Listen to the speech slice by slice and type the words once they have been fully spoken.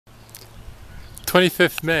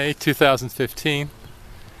25th May 2015.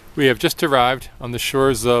 We have just arrived on the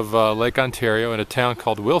shores of Lake Ontario in a town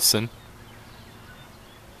called Wilson,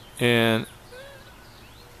 and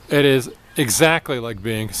it is exactly like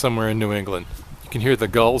being somewhere in New England. You can hear the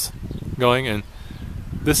gulls going, and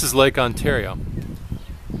this is Lake Ontario,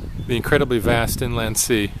 the incredibly vast inland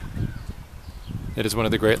sea. It is one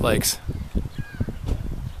of the Great Lakes.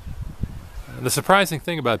 The surprising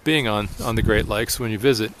thing about being on the Great Lakes when you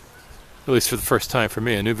visit, at least for the first time for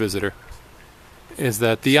me, a new visitor, is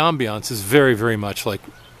that the ambiance is very, very much like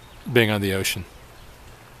being on the ocean.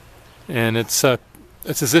 And it's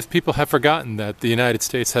as if people have forgotten that the United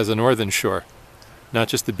States has a northern shore, not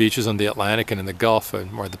just the beaches on the Atlantic and in the Gulf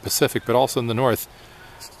or the Pacific, but also in the north.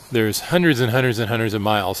 There's hundreds and hundreds and hundreds of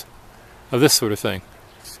miles of this sort of thing,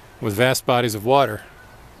 with vast bodies of water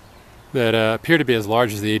that appear to be as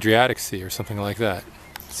large as the Adriatic Sea or something like that.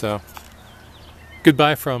 So,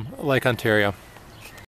 goodbye from Lake Ontario.